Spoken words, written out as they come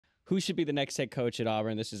who should be the next head coach at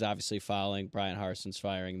Auburn. This is obviously following Brian Harson's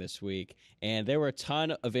firing this week. And there were a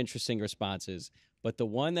ton of interesting responses. But the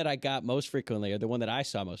one that I got most frequently, or the one that I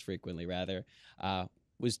saw most frequently, rather,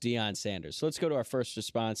 was Deion Sanders. So let's go to our first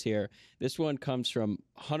response here. This one comes from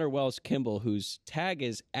Hunter Wells Kimball, whose tag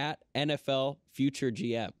is at NFL Future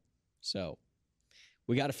GM. So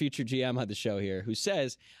we got a future GM on the show here who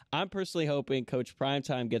says, I'm personally hoping Coach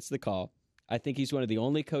Primetime gets the call. I think he's one of the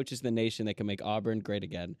only coaches in the nation that can make Auburn great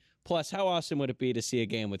again. Plus, how awesome would it be to see a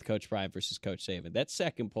game with Coach Prime versus Coach Saban? That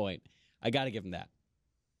second point, I got to give him that.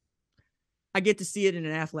 I get to see it in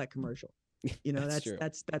an Aflac commercial. You know,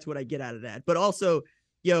 that's what I get out of that. But also,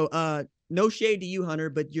 no shade to you,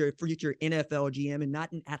 Hunter, but you're a future NFL GM and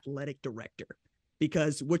not an athletic director,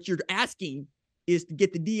 because what you're asking is to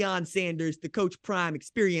get the Deion Sanders, the Coach Prime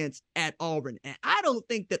experience at Auburn. And I don't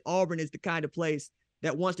think that Auburn is the kind of place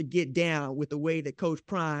that wants to get down with the way that Coach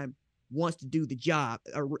Prime wants to do the job.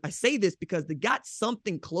 I say this because they got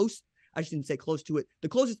something close. I shouldn't say close to it. The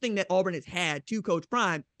closest thing that Auburn has had to Coach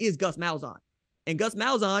Prime is Gus Malzahn. And Gus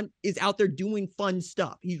Malzahn is out there doing fun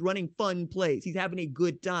stuff. He's running fun plays. He's having a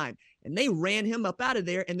good time. And they ran him up out of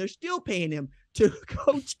there, and they're still paying him to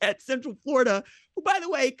coach at Central Florida, who, by the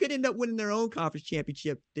way, could end up winning their own conference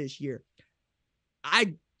championship this year.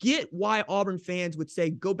 I get why Auburn fans would say,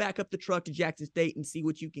 go back up the truck to Jackson State and see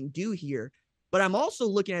what you can do here. But I'm also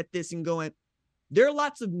looking at this and going, there are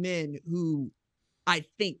lots of men who I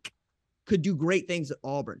think could do great things at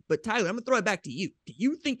Auburn. But Tyler, I'm going to throw it back to you. Do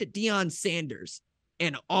you think that Deion Sanders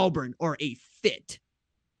and Auburn are a fit?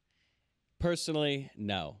 Personally,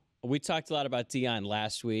 no. We talked a lot about Deion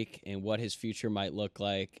last week and what his future might look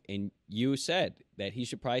like. And you said that he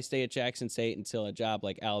should probably stay at Jackson State until a job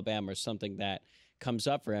like Alabama or something that comes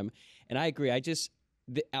up for him. And I agree.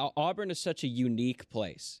 Auburn is such a unique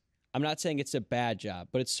place. I'm not saying it's a bad job,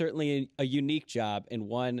 but it's certainly a unique job, and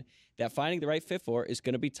one that finding the right fit for is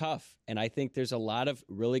going to be tough. And I think there's a lot of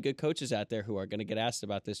really good coaches out there who are going to get asked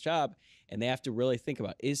about this job, and they have to really think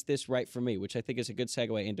about, is this right for me? Which I think is a good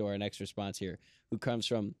segue into our next response here, who comes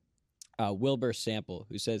from Wilbur Sample,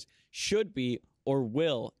 who says, should be or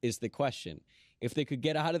will is the question. If they could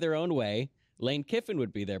get out of their own way, Lane Kiffin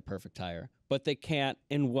would be their perfect hire, but they can't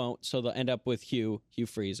and won't, so they'll end up with Hugh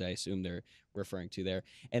Freeze, I assume they're referring to there,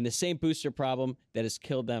 and the same booster problem that has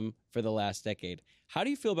killed them for the last decade. How do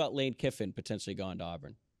you feel about Lane Kiffin potentially going to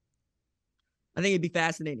Auburn? I think it'd be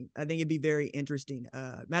fascinating. I think it'd be very interesting.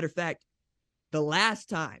 Matter of fact, the last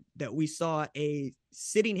time that we saw a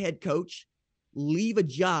sitting head coach leave a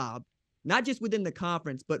job, not just within the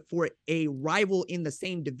conference, but for a rival in the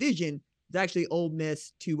same division, is actually Ole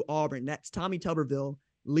Miss to Auburn. That's Tommy Tuberville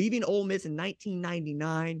leaving Ole Miss in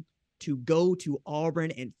 1999 to go to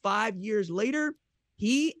Auburn. And 5 years later,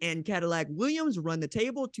 he and Cadillac Williams run the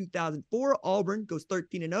table. 2004, Auburn goes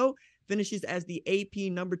 13-0, finishes as the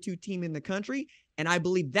AP number 2 team in the country. And I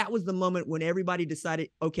believe that was the moment when everybody decided,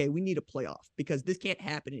 okay, we need a playoff because this can't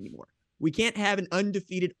happen anymore. We can't have an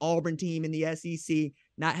undefeated Auburn team in the SEC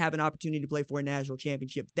not have an opportunity to play for a national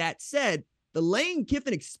championship. That said, the Lane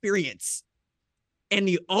Kiffin experience and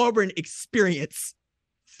the Auburn experience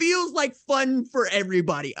feels like fun for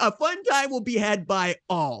everybody. A fun time will be had by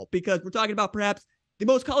all, because we're talking about perhaps the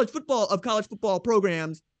most college football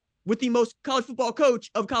programs with the most college football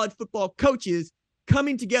coach of college football coaches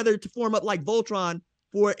coming together to form up like Voltron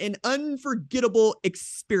for an unforgettable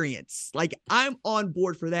experience. Like, I'm on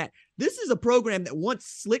board for that. This is a program that once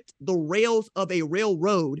slicked the rails of a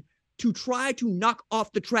railroad to try to knock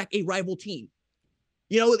off the track a rival team.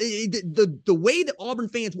 You know, the way that Auburn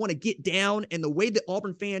fans want to get down and the way that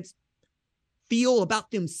Auburn fans feel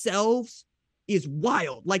about themselves is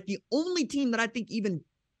wild. Like, the only team that I think even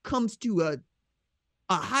comes to a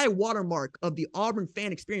high watermark of the Auburn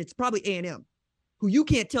fan experience is probably A&M, who you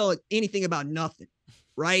can't tell anything about nothing,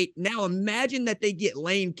 right? Now imagine that they get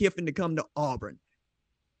Lane Kiffin to come to Auburn.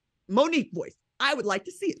 Monique voice, I would like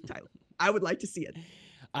to see it, Tyler. I would like to see it.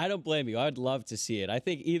 I don't blame you. I'd love to see it. I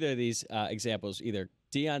think either of these examples, either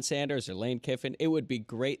Deion Sanders or Lane Kiffin, it would be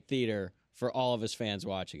great theater for all of us fans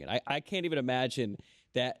watching it. I can't even imagine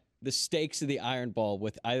that the stakes of the Iron Bowl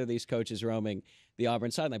with either of these coaches roaming the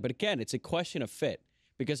Auburn sideline. But again, it's a question of fit,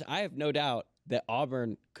 because I have no doubt that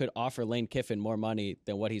Auburn could offer Lane Kiffin more money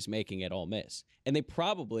than what he's making at Ole Miss. And they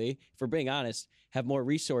probably, for being honest, have more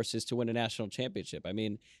resources to win a national championship. I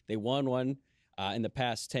mean, they won one in the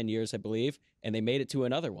past 10 years, I believe, and they made it to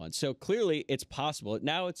another one. So clearly it's possible.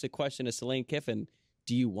 Now it's a question as to Lane Kiffin,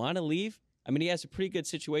 do you want to leave? I mean, he has a pretty good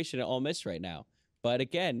situation at Ole Miss right now. But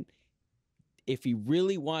again, if he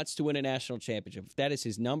really wants to win a national championship, if that is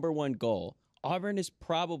his number one goal, Auburn is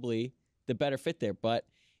probably the better fit there. But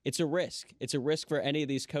it's a risk. It's a risk for any of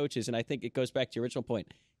these coaches, and I think it goes back to your original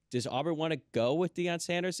point. Does Auburn want to go with Deion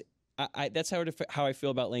Sanders? That's how I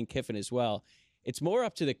feel about Lane Kiffin as well. It's more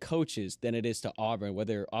up to the coaches than it is to Auburn,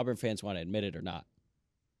 whether Auburn fans want to admit it or not.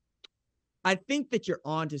 I think that you're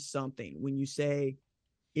onto something when you say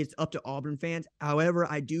it's up to Auburn fans. However,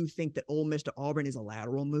 I do think that Ole Miss to Auburn is a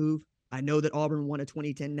lateral move. I know that Auburn won a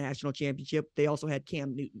 2010 national championship. They also had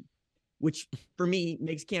Cam Newton, which for me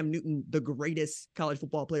makes Cam Newton the greatest college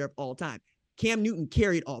football player of all time. Cam Newton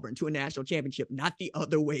carried Auburn to a national championship, not the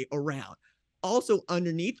other way around. Also,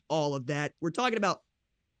 underneath all of that, we're talking about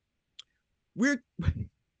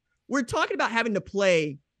having to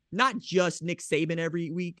play not just Nick Saban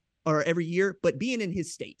every week or every year, but being in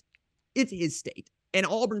his state. It's his state. And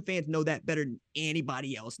Auburn fans know that better than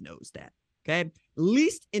anybody else knows that. Okay. At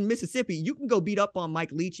least in Mississippi, you can go beat up on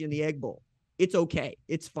Mike Leach in the Egg Bowl. It's okay.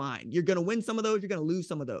 It's fine. You're going to win some of those. You're going to lose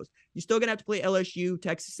some of those. You're still going to have to play LSU,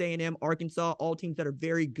 Texas A&M, Arkansas, all teams that are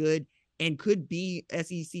very good and could be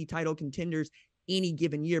SEC title contenders any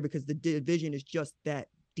given year because the division is just that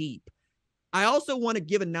deep. I also want to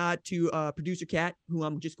give a nod to producer Kat, who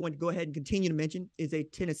I'm just going to go ahead and continue to mention is a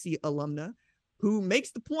Tennessee alumna who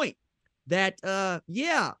makes the point that,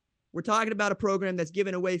 we're talking about a program that's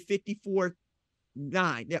giving away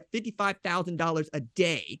 $55,000 a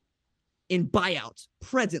day in buyouts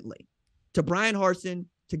presently to Brian Harsin,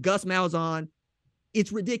 to Gus Malzahn.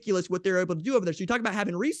 It's ridiculous what they're able to do over there. So you talk about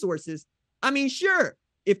having resources. I mean, sure,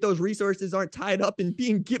 if those resources aren't tied up and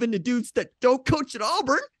being given to dudes that don't coach at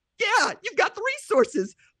Auburn, yeah, you've got the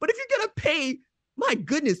resources. But if you're going to pay, my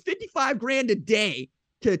goodness, $55,000 a day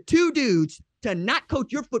to two dudes to not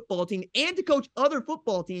coach your football team and to coach other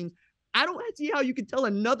football teams, I don't see how you can tell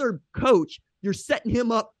another coach you're setting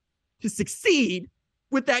him up to succeed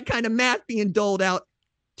with that kind of math being doled out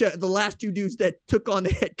to the last two dudes that took on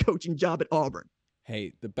the head coaching job at Auburn.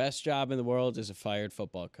 Hey, the best job in the world is a fired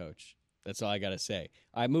football coach. That's all I got to say.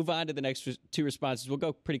 I move on to the next two responses. We'll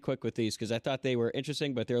go pretty quick with these because I thought they were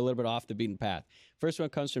interesting, but they're a little bit off the beaten path. First one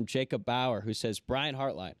comes from Jacob Bauer, who says, Brian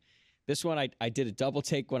Hartline. This one I did a double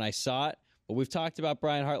take when I saw it, but we've talked about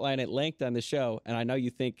Brian Hartline at length on the show, and I know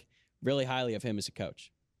you think really highly of him as a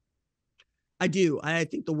coach. I do. I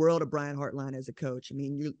think the world of Brian Hartline as a coach. I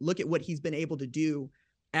mean, you look at what he's been able to do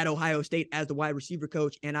at Ohio State as the wide receiver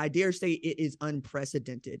coach, and I dare say it is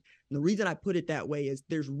unprecedented. And the reason I put it that way is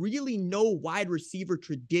there's really no wide receiver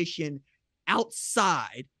tradition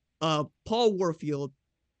outside of Paul Warfield,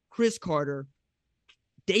 Chris Carter,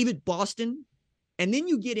 David Boston, and then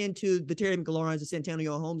you get into the Terry McLaurins, the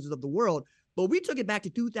Santonio Holmeses of the world. But we took it back to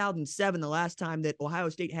 2007, the last time that Ohio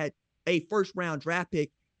State had a first-round draft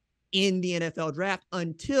pick in the NFL draft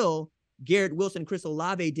until Garrett Wilson, Chris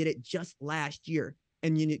Olave did it just last year.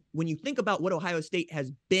 And when you think about what Ohio State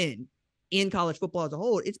has been in college football as a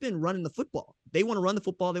whole, it's been running the football. They want to run the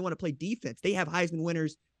football. They want to play defense. They have Heisman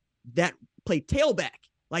winners that play tailback.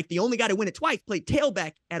 Like the only guy to win it twice played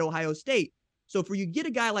tailback at Ohio State. So for you get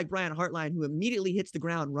a guy like Brian Hartline who immediately hits the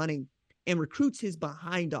ground running and recruits his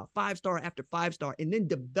behind off 5-star after 5-star and then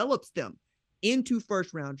develops them into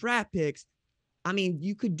first-round draft picks, I mean,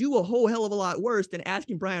 you could do a whole hell of a lot worse than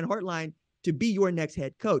asking Brian Hartline to be your next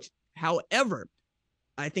head coach. However,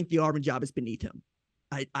 I think the Auburn job is beneath him.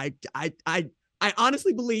 I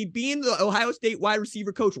honestly believe being the Ohio State wide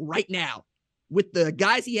receiver coach right now, with the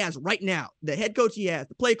guys he has right now, the head coach he has,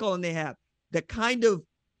 the play calling they have, the kind of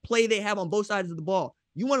play they have on both sides of the ball,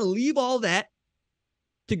 you want to leave all that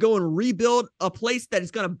to go and rebuild a place that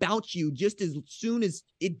is going to bounce you just as soon as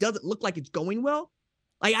it doesn't look like it's going well?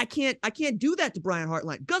 Like, I can't do that to Brian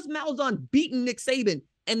Hartline. Gus Malzahn beaten Nick Saban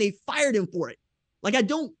and they fired him for it. Like, I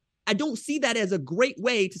don't see that as a great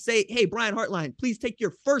way to say, hey, Brian Hartline, please take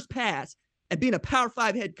your first pass at being a Power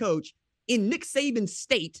 5 head coach in Nick Saban's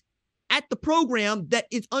state at the program that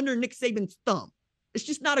is under Nick Saban's thumb. It's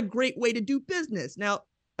just not a great way to do business. Now,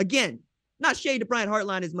 again, not shade to Brian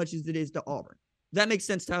Hartline as much as it is to Auburn. Does that make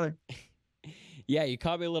sense, Tyler? Yeah, you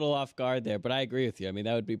caught me a little off guard there, but I agree with you. I mean,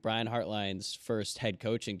 that would be Brian Hartline's first head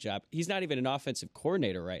coaching job. He's not even an offensive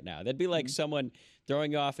coordinator right now. That'd be like someone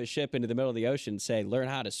throwing you off a ship into the middle of the ocean and say, learn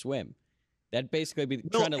how to swim. That'd basically be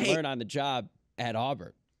trying to learn on the job at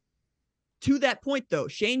Auburn. To that point, though,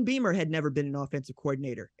 Shane Beamer had never been an offensive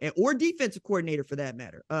coordinator or defensive coordinator for that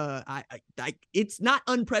matter. It's not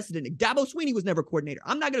unprecedented. Dabo Swinney was never a coordinator.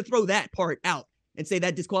 I'm not going to throw that part out and say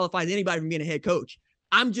that disqualifies anybody from being a head coach.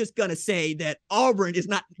 I'm just going to say that Auburn is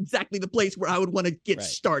not exactly the place where I would want to get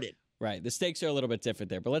started. Right. The stakes are a little bit different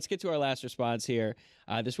there. But let's get to our last response here.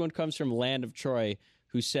 This one comes from Land of Troy,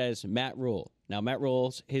 who says Matt Rule. Now, Matt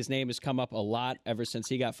Rule, his name has come up a lot ever since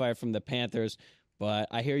he got fired from the Panthers. But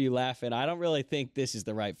I hear you laughing. I don't really think this is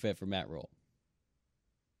the right fit for Matt Rule.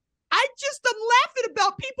 I'm laughing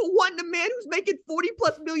about people wanting a man who's making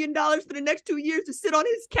 $40+ million for the next 2 years to sit on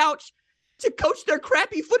his couch to coach their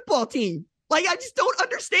crappy football team. Like, I just don't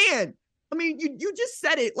understand. I mean, you just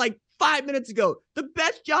said it like 5 minutes ago. The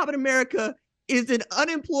best job in America is an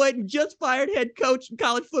unemployed and just fired head coach in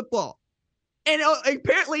college football. And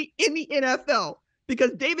apparently in the NFL,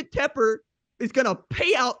 because David Tepper is going to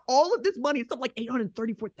pay out all of this money, something like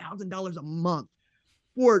 $834,000 a month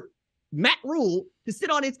for Matt Rule to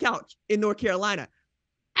sit on his couch in North Carolina.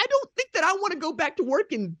 I don't think that I want to go back to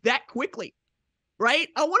working that quickly, right?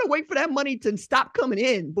 I want to wait for that money to stop coming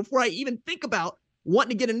in before I even think about wanting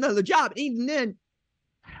to get another job. And even then,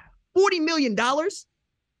 $40 million?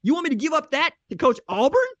 You want me to give up that to coach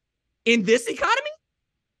Auburn in this economy?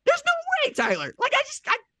 There's no way, Tyler. Like,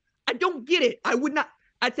 I don't get it.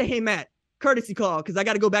 I'd say, hey, Matt, courtesy call, because I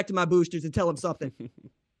got to go back to my boosters and tell them something.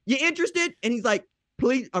 You interested? And he's like,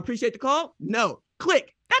 please, appreciate the call. No,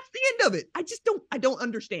 click. That's the end of it. I don't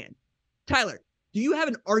understand. Tyler, do you have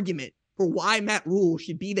an argument for why Matt Rule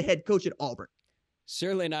should be the head coach at Auburn?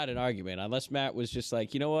 Certainly not an argument, unless Matt was just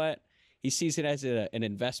like, you know what? He sees it as an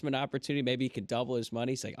investment opportunity. Maybe he can double his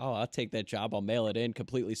money. He's like, oh, I'll take that job. I'll mail it in,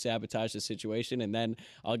 completely sabotage the situation. And then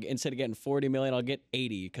instead of getting $40 million, I'll get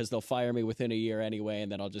 80 because they'll fire me within a year anyway.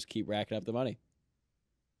 And then I'll just keep racking up the money.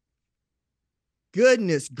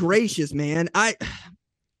 Goodness gracious, man. I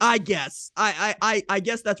guess. I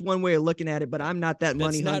guess that's one way of looking at it, but I'm not that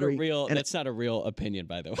money hungry. That's not a real opinion,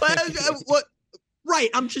 by the way.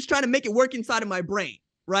 Right. I'm just trying to make it work inside of my brain.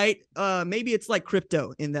 Right. Maybe it's like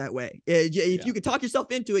crypto in that way. If you can talk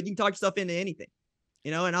yourself into it, you can talk yourself into anything,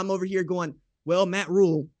 you know, and I'm over here going, well, Matt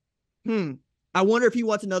Rule, I wonder if he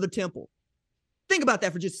wants another Temple. Think about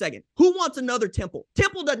that for just a second. Who wants another Temple?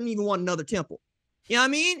 Temple doesn't even want another Temple. You know what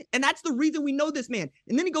I mean? And that's the reason we know this man.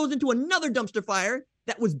 And then he goes into another dumpster fire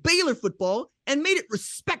that was Baylor football and made it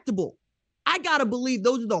respectable. I got to believe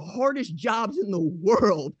those are the hardest jobs in the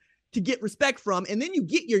world to get respect from. And then you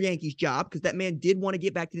get your Yankees job because that man did want to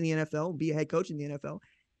get back to the NFL and be a head coach in the NFL,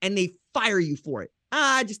 and they fire you for it.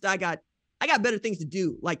 I got better things to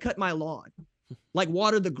do, like cut my lawn, like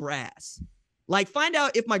water the grass, like find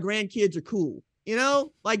out if my grandkids are cool. You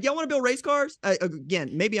know, like, y'all want to build race cars?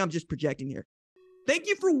 Again, maybe I'm just projecting here. Thank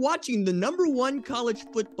you for watching the #1 college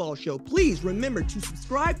football show. Please remember to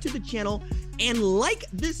subscribe to the channel and like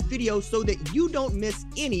this video so that you don't miss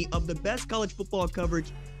any of the best college football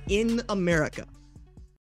coverage in America.